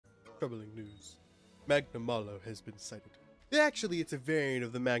Troubling news. Magnamalo has been sighted. Actually, it's a variant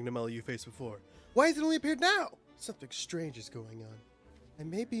of the Magnamalo you faced before. Why has it only appeared now? Something strange is going on. I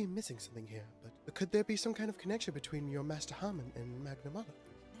may be missing something here, but could there be some kind of connection between your Master Harmon and Magnamalo?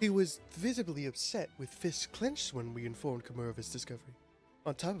 He was visibly upset with fists clenched when we informed Kimura of his discovery.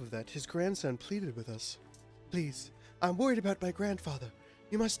 On top of that, his grandson pleaded with us. Please, I'm worried about my grandfather.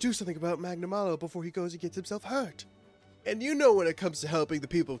 You must do something about Magnamalo before he goes and gets himself hurt. And you know when it comes to helping the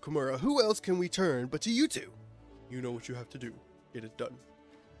people of Kimura, who else can we turn but to you two? You know what you have to do. Get it done.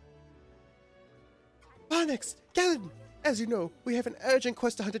 Onyx! Galen! As you know, we have an urgent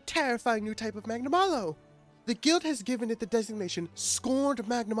quest to hunt a terrifying new type of Magnamalo. The guild has given it the designation Scorned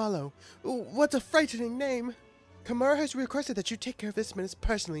Magnamalo. What a frightening name! Kimura has requested that you take care of this menace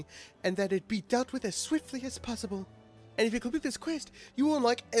personally, and that it be dealt with as swiftly as possible. And if you complete this quest, you will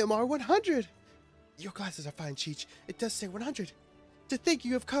unlock MR 100! Your glasses are fine, Cheech. It does say 100. To think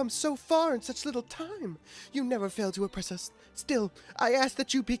you have come so far in such little time. You never fail to impress us. Still, I ask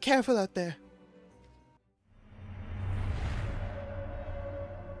that you be careful out there.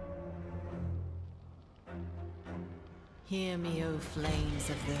 Hear me, O flames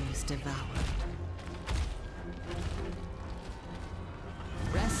of those devoured.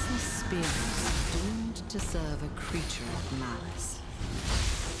 Restless spirits doomed to serve a creature of malice.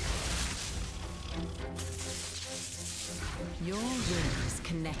 Your will is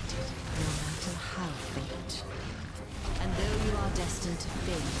connected no matter how faint. And though you are destined to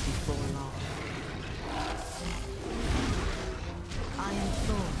fade before long, I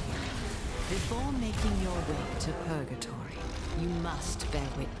implore you, before making your way to purgatory, you must bear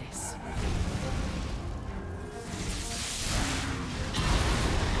witness.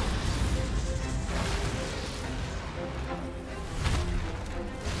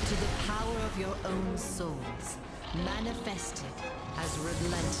 To the power of your own souls, manifested as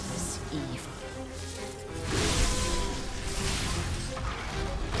relentless evil.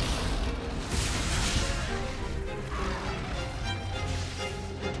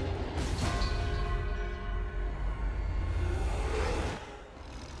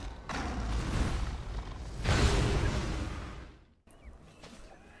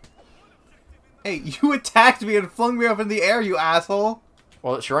 Hey, you attacked me and flung me up in the air, you asshole!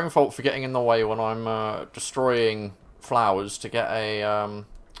 Well, it's your own fault for getting in the way when I'm destroying flowers to get a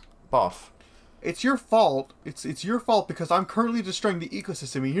buff. It's your fault. It's your fault because I'm currently destroying the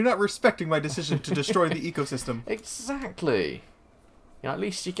ecosystem and you're not respecting my decision to destroy the ecosystem. Exactly. You know, at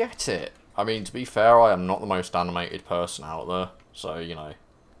least you get it. I mean, to be fair, I am not the most animated person out there, so, you know.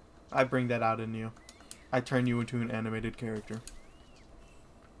 I bring that out in you. I turn you into an animated character.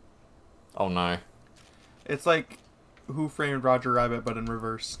 Oh no. It's like Who Framed Roger Rabbit, but in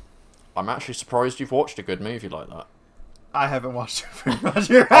reverse. I'm actually surprised you've watched a good movie like that. I haven't watched Who Framed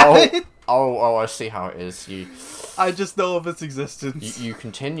Roger Rabbit. Oh, I see how it is. I just know of its existence. You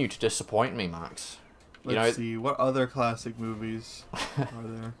continue to disappoint me, Max. Let's see, what other classic movies are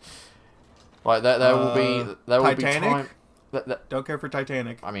there? Like there will be Titanic? time. Don't care for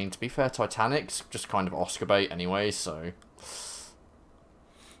Titanic. I mean, to be fair, Titanic's just kind of Oscar bait anyway, so.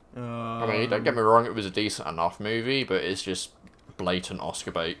 I mean, don't get me wrong, it was a decent enough movie, but it's just blatant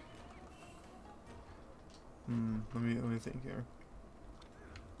Oscar bait. Let me think here.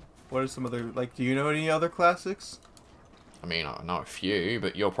 What are some other, like, do you know any other classics? I mean, I know a few,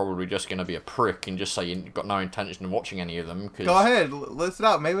 but you're probably just going to be a prick and just say you've got no intention of watching any of them. Cause... Go ahead, list it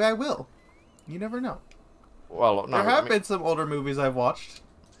out. Maybe I will. You never know. Well, no, there have been some older movies I've watched.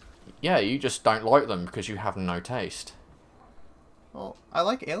 Yeah, you just don't like them because you have no taste. Well, I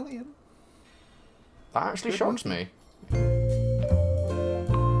like Alien. That actually shocks me.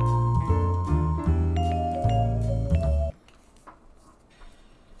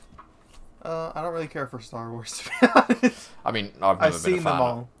 I don't really care for Star Wars, to be honest. I mean, I've never been a fan.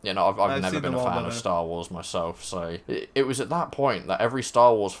 All. Yeah, no, I've never been a fan of Star Wars myself. So it was at that point that every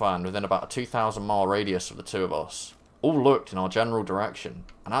Star Wars fan within about a 2,000-mile radius of the two of us all looked in our general direction,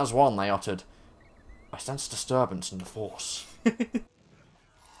 and as one, they uttered, "I sense disturbance in the Force."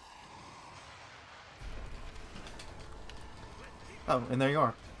 Oh, and there you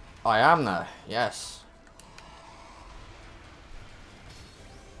are. I am there, yes.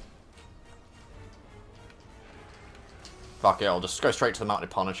 Fuck it, I'll just go straight to the Mounted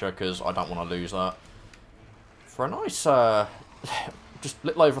Punisher because I don't want to lose that. For a nice, just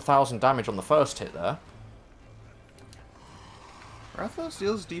little over 1,000 damage on the first hit there. Rathalos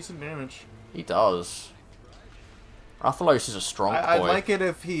deals decent damage. He does. Rathalos is a strong boy. I'd like it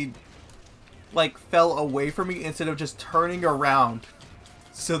if he, like, fell away from me instead of just turning around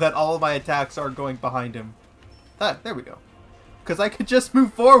so that all of my attacks are going behind him. There we go. because I could just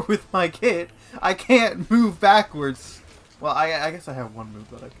move forward with my kit. I can't move backwards. Well, I guess I have one move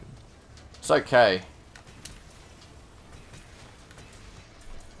that I can. It's okay.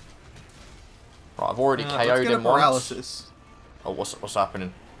 Right, I've already KO'd him once. Paralysis. Oh, what's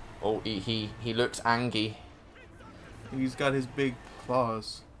happening? Oh, he looks angry. He's got his big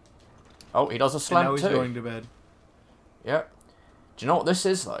claws. Oh, he does a slam and now too. he's going to bed. Yeah. Do you know what this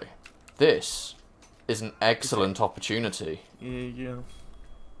is though? This is an excellent opportunity. Yeah.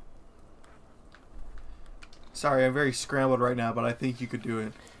 Sorry, I'm very scrambled right now, but I think you could do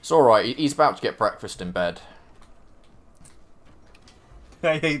it. It's alright, he's about to get breakfast in bed.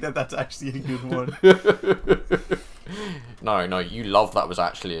 I hate that that's actually a good one. No, you love that was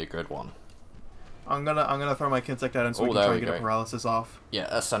actually a good one. I'm gonna throw my Kinsect at him so we can try and get a paralysis off. Yeah,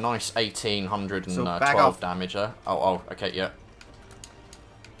 that's a nice 1812 off. damage there. Oh, okay, yeah.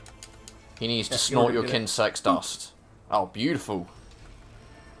 He needs to snort your Kinsect's dust. Oh, beautiful.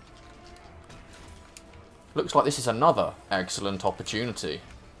 Looks like this is another excellent opportunity.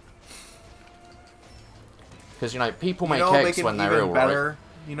 Because, you know, people make eggs when they're ill, right?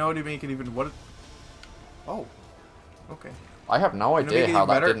 You know what would make it even... What? Oh. Okay. I have no idea how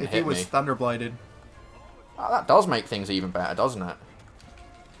that didn't hit me. If he was thunder blighted. Oh, that does make things even better, doesn't it?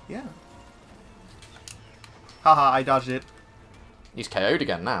 Yeah. Haha, I dodged it. He's KO'd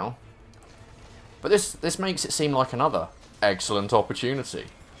again now. But this makes it seem like another excellent opportunity.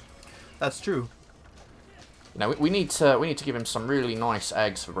 That's true. You know, we need to give him some really nice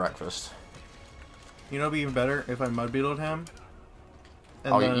eggs for breakfast. You know, it'd be even better if I mud beetled him,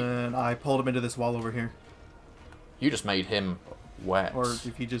 and then I pulled him into this wall over here. You just made him wet. Or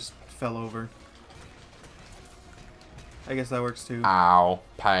if he just fell over. I guess that works too. Ow,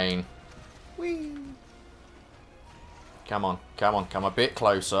 pain. Whee! Come on, come a bit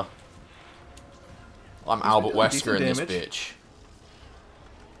closer. I'm Albert Wesker in this bitch.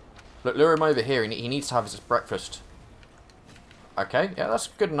 Look, lure him over here. He needs to have his breakfast. Okay, yeah, that's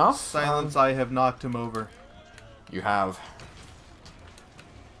good enough. Silence, I have knocked him over. You have.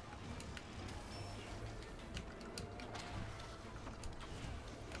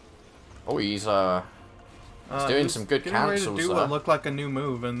 Oh, he's doing some good cancels to do what looked like a new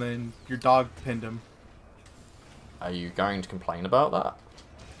move, and then your dog pinned him. Are you going to complain about that?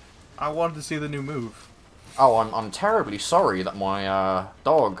 I wanted to see the new move. Oh, I'm terribly sorry that my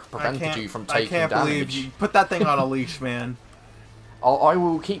dog prevented you from taking damage. I can't believe you put that thing on a leash, man. I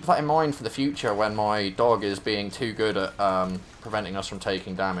will keep that in mind for the future when my dog is being too good at preventing us from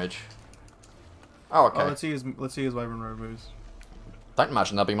taking damage. Oh, okay. Oh, let's see his Wyvern Road moves. Don't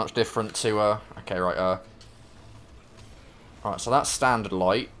imagine they'll be much different to okay, right. Right, so that's standard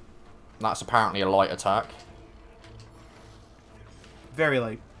light. That's apparently a light attack. Very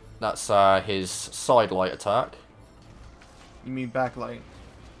light. That's his side light attack. You mean backlight?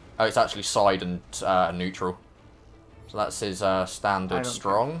 Oh, it's actually side and neutral. So that's his standard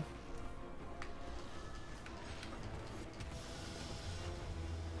strong.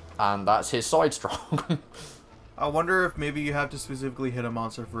 And that's his side strong. I wonder if maybe you have to specifically hit a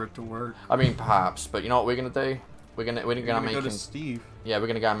monster for it to work. I mean, perhaps, but you know what we're gonna do? We're gonna make go him. To Steve. Yeah, we're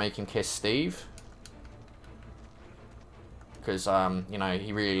gonna go and make him kiss Steve. Because you know,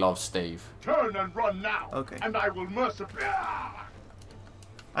 he really loves Steve. Turn and run now. Okay. And I will mercifully.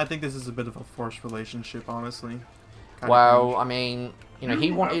 I think this is a bit of a forced relationship, honestly. Well, I mean, you know,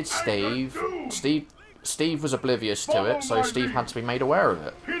 he wanted Steve. Steve was oblivious to it, so Steve had to be made aware of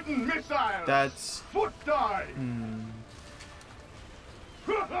it. Hidden missile. That's foot dive.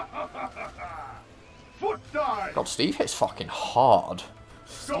 Foot dive. God, Steve hits fucking hard.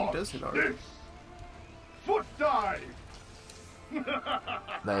 Steve does hit hard. Foot dive.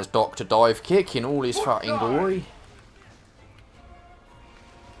 There's Dr. Dive Kick in all his fucking glory.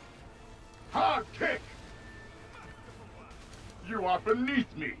 Hard kick. You are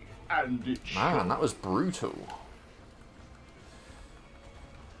beneath me, and it Man, that was brutal.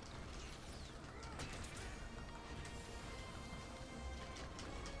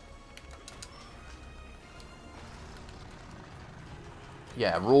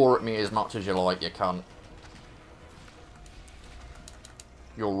 Yeah, roar at me as much as you like, you cunt.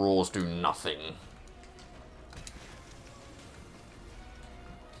 Your roars do nothing.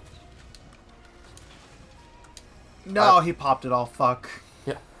 No, he popped it all. Fuck.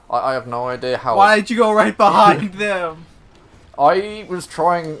 Yeah, I have no idea how. Why did you go right behind them? I was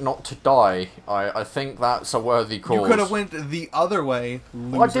trying not to die. I think that's a worthy cause. You could have went the other way,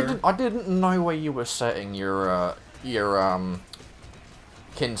 loser. I didn't know where you were setting your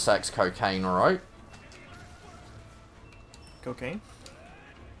Kinsect's cocaine, right? Cocaine?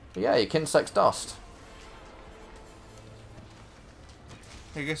 Yeah, your Kinsect's dust.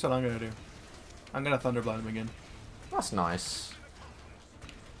 Hey, guess what I'm gonna do? I'm gonna Thunderblind him again. That's nice.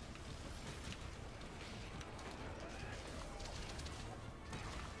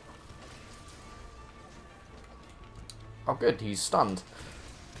 Oh good, he's stunned.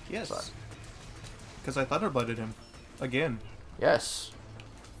 Yes. Because I Thunderblinded him. Again. Yes.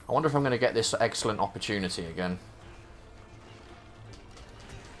 I wonder if I'm going to get this excellent opportunity again.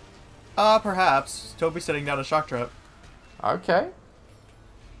 Perhaps. Toby's setting down a shock trap. Okay.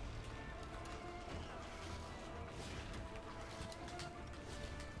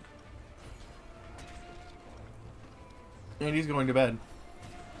 And he's going to bed.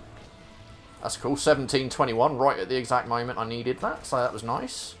 That's cool. 17:21, right at the exact moment I needed that, so that was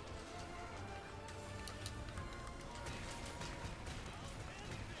nice.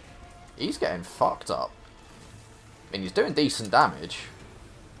 He's getting fucked up. I mean, he's doing decent damage.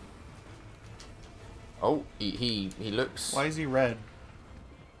 Oh, he looks... Why is he red?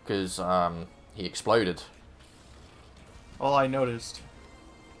 Because, he exploded. All I noticed.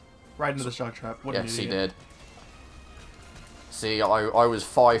 Right into the shock trap. What an Yes, he idiot. did. See, I was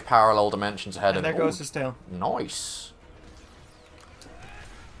 5 parallel dimensions ahead. And there goes his tail. Nice.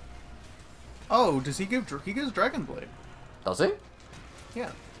 Oh, does he give... He gives Dragon Blade. Does he?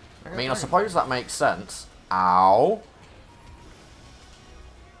 Yeah. I mean, I suppose that makes sense. Ow.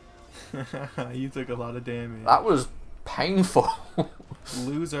 You took a lot of damage. That was painful.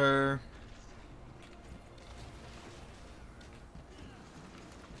 Loser.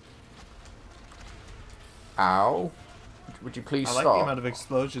 Ow. Would you please I stop? like the amount of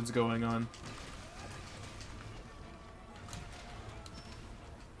explosions going on.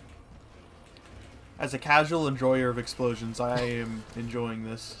 As a casual enjoyer of explosions, I am enjoying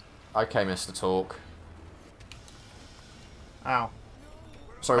this. Okay, Mr. Talk. Ow.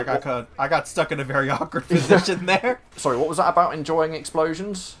 Sorry, I got stuck in a very awkward position there. Sorry, what was that about enjoying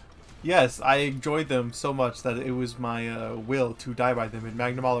explosions? Yes, I enjoyed them so much that it was my will to die by them, and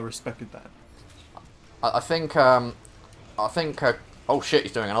Magnamalo respected that. I think, oh shit,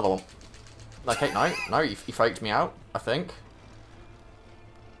 he's doing another one. Okay, no, he faked me out, I think.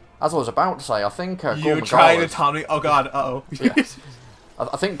 As I was about to say, I think, You tried to taunt me? Oh god, uh-oh. Yeah.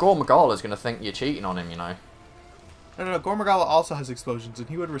 I think Gore Magala's going to think you're cheating on him, you know. No, Gore Magala also has explosions, and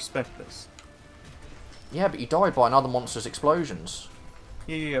he would respect this. Yeah, but you died by another monster's explosions.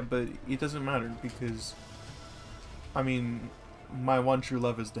 Yeah, but it doesn't matter, because... I mean, my one true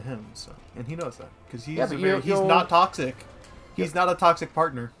love is to him, so... And he knows that, because he's, he's not toxic. He's not a toxic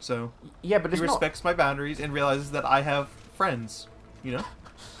partner, so... Yeah, but he respects my boundaries and realizes that I have friends, you know?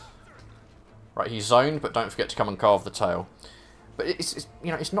 Right, he's zoned, but don't forget to come and carve the tail. But it's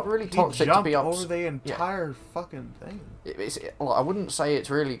you know, it's not really toxic to be over the entire fucking thing. I wouldn't say it's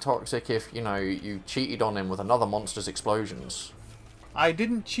really toxic if, you know, you cheated on him with another monster's explosions. I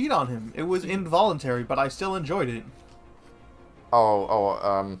didn't cheat on him. It was involuntary, but I still enjoyed it.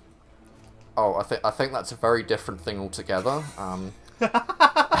 I think that's a very different thing altogether.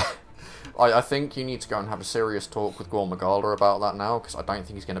 I think you need to go and have a serious talk with Gore Magala about that now, because I don't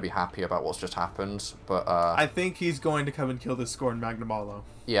think he's going to be happy about what's just happened. But I think he's going to come and kill this Scorn Magnamalo.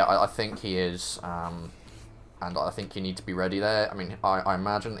 Yeah, I think he is, and I think you need to be ready there. I mean, I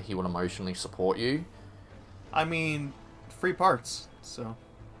imagine that he will emotionally support you. I mean, free parts, so...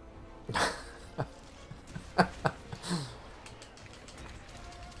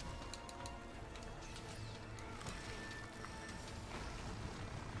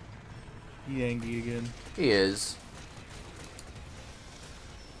 He angry again. He is.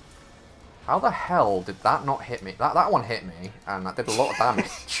 How the hell did that not hit me? That one hit me, and that did a lot of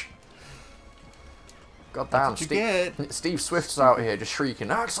damage. God damn, Steve Swift's out here just shrieking,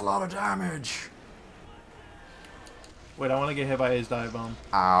 that's a lot of damage! Wait, I want to get hit by his dive bomb.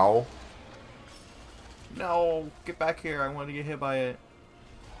 Ow. No, get back here, I want to get hit by it.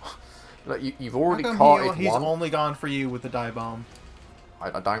 Look, you've already caught it. He's only gone for you with the dive bomb.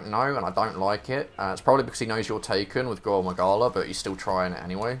 I don't know, and I don't like it. It's probably because he knows you're taken with Gore Magala, but he's still trying it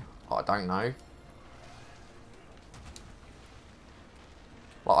anyway. I don't know.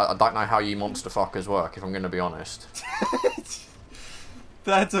 Like, I don't know how you monster fuckers work, if I'm going to be honest.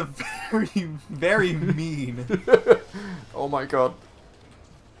 That's a very, very mean. Oh my god.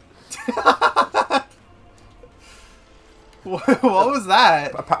 What was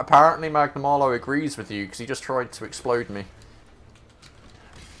that? Apparently Magnamalo agrees with you, because he just tried to explode me.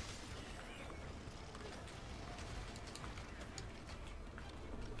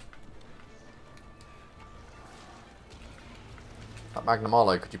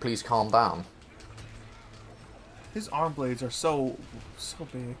 Magnamalo, could you please calm down? His arm blades are so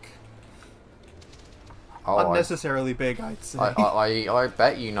big. Oh, Unnecessarily big, I'd say. I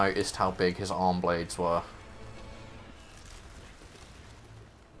bet you noticed how big his arm blades were.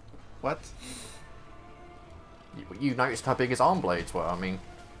 What? You noticed how big his arm blades were, I mean...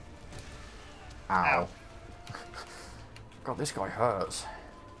 Ow. God, this guy hurts.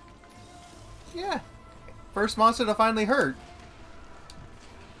 Yeah. First monster to finally hurt.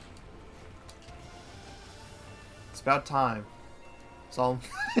 It's about time. That's all.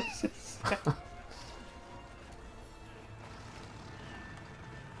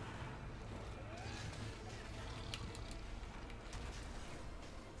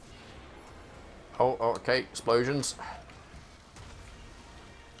 Oh, okay, explosions.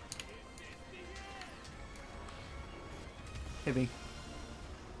 Hit me.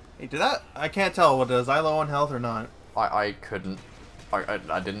 Hey, did that? I can't tell. What does I low on health or not? I couldn't.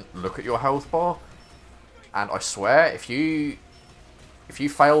 I didn't look at your health bar, and I swear if you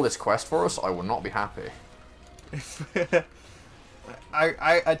fail this quest for us, I will not be happy.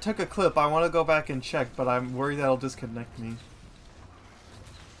 I took a clip. I want to go back and check, but I'm worried that'll disconnect me.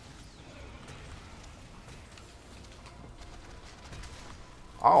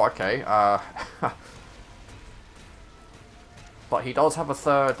 Oh, okay. But he does have a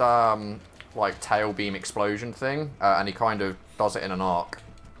third, like, tail beam explosion thing, and he kind of does it in an arc.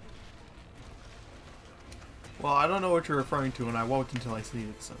 Well, I don't know what you're referring to, and I won't until I see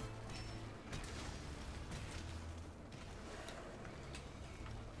it, so...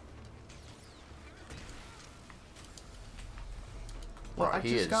 Well, Right, I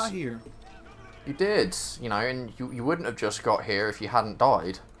just got here. You did, you know, and you wouldn't have just got here if you hadn't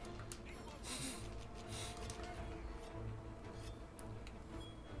died.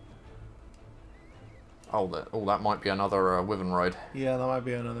 Oh, that might be another Wyvern Raid. Yeah, that might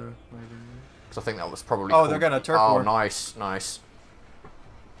be another. Because I think that was probably. Oh, called... they're gonna turf Oh, war. nice, nice.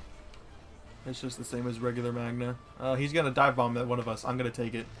 It's just the same as regular Magna. He's gonna dive bomb at one of us. I'm gonna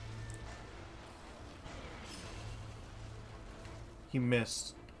take it. He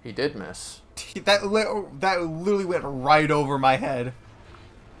missed. He did miss. that literally went right over my head.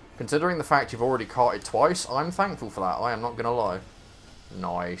 Considering the fact you've already carted twice, I'm thankful for that. I am not gonna lie.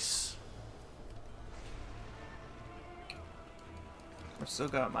 Nice. I've still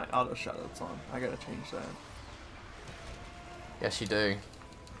got my auto shoutouts on. I gotta change that. Yes, you do.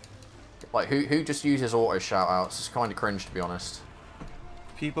 Like, who just uses auto shoutouts? It's kind of cringe, to be honest.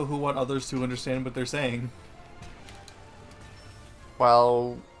 People who want others to understand what they're saying.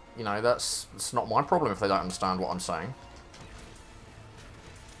 Well, you know, that's not my problem if they don't understand what I'm saying.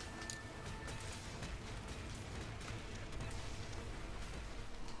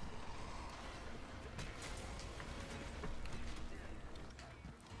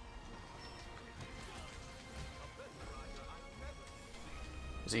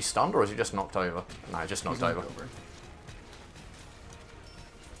 Is he stunned or is he just knocked over? No, just knocked over.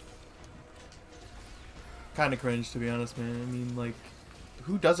 Kind of cringe, to be honest, man. I mean, like,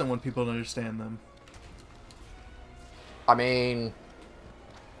 who doesn't want people to understand them? I mean,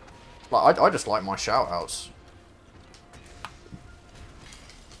 like, I just like my shoutouts.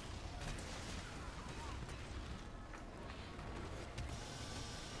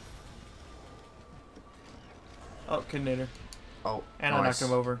 Oh, Kidnator. Oh, and nice. I knocked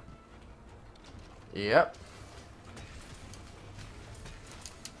him over. Yep.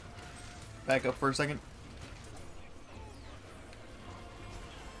 Back up for a second.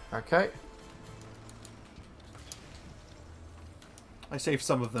 Okay. I saved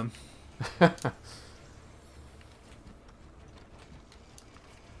some of them.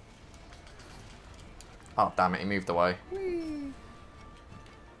 Oh, damn it, he moved away. Whee!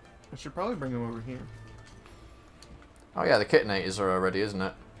 I should probably bring him over here. Oh yeah, the Kitnators are ready, isn't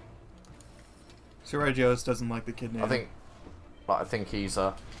it? Suragios doesn't like the Kidnator. I think he's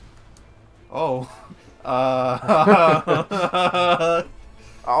Oh.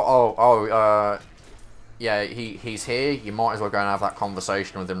 yeah, he's here. You might as well go and have that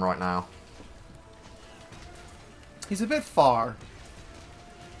conversation with him right now. He's a bit far.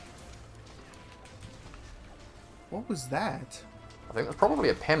 What was that? I think that's probably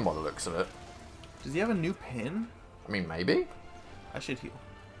a pin by the looks of it. Does he have a new pin? I mean, maybe? I should heal.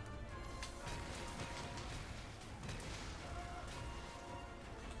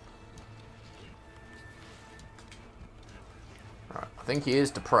 Right, I think he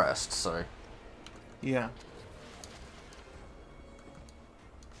is depressed, so... Yeah.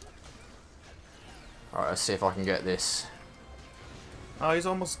 Alright, let's see if I can get this. Oh, he's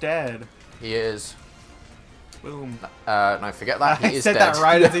almost dead. He is. Boom. No, forget that. He I is said dead. that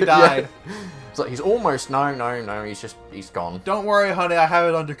right as he died. Yeah. It's like, he's almost... No, he's gone. Don't worry, honey. I have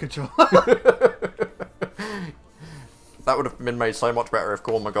it under control. That would have been made so much better if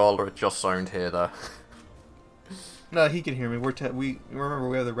Gormagala had just zoned here, though. No, he can hear me. We remember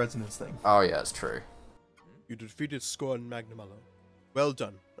we have the resonance thing. Oh yeah, it's true. You defeated Scorn Magnamalo. Well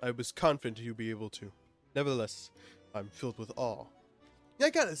done. I was confident you'd be able to. Nevertheless, I'm filled with awe. I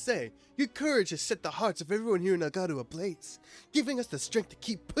gotta say, your courage has set the hearts of everyone here in Nagado ablaze, giving us the strength to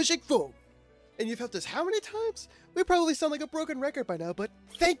keep pushing forward. And you've helped us how many times? We probably sound like a broken record by now, but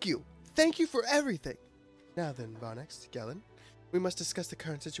thank you. Thank you for everything. Now then, Varnex, Galen, we must discuss the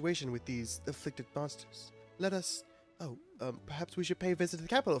current situation with these afflicted monsters. Let us... perhaps we should pay a visit to the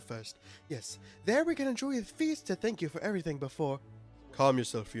capital first. Yes, there we can enjoy the feast to thank you for everything before... Calm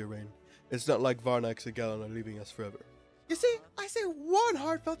yourself, Fiorraine. It's not like Varnex and Galen are leaving us forever. You see, I say one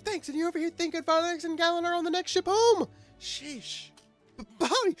heartfelt thanks, and you're over here thinking Varnex and Galen are on the next ship home. Sheesh.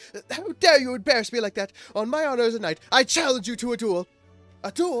 Bobby, how dare you embarrass me like that? On my honor as a knight, I challenge you to a duel.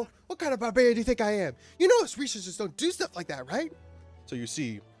 A duel? What kind of barbarian do you think I am? You know us researchers don't do stuff like that, right? So you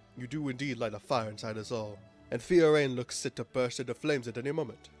see, you do indeed light a fire inside us all. And Fiorraine looks set to burst into flames at any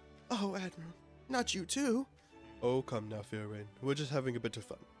moment. Oh, Admiral, not you too. Oh, come now, Fiorraine. We're just having a bit of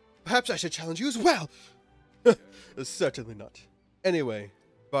fun. Perhaps I should challenge you as well. Certainly not. Anyway,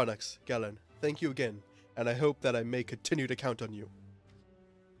 Varnex, Galen, thank you again, and I hope that I may continue to count on you.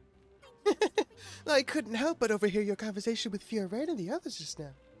 I couldn't help but overhear your conversation with Fiorraine and the others just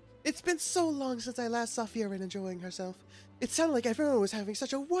now. It's been so long since I last saw Fiorraine enjoying herself. It sounded like everyone was having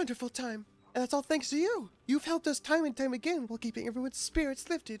such a wonderful time. And that's all thanks to you. You've helped us time and time again while keeping everyone's spirits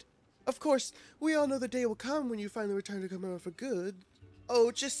lifted. Of course, we all know the day will come when you finally return to Komodo for good.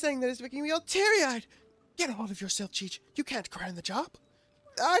 Oh, just saying that is making me all teary-eyed. Get a hold of yourself, Cheech. You can't cry on the job.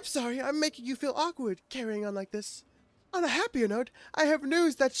 I'm sorry, I'm making you feel awkward carrying on like this. On a happier note, I have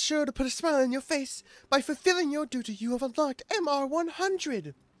news that's sure to put a smile on your face. By fulfilling your duty, you have unlocked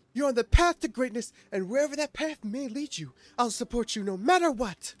MR100. You're on the path to greatness, and wherever that path may lead you, I'll support you no matter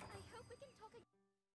what.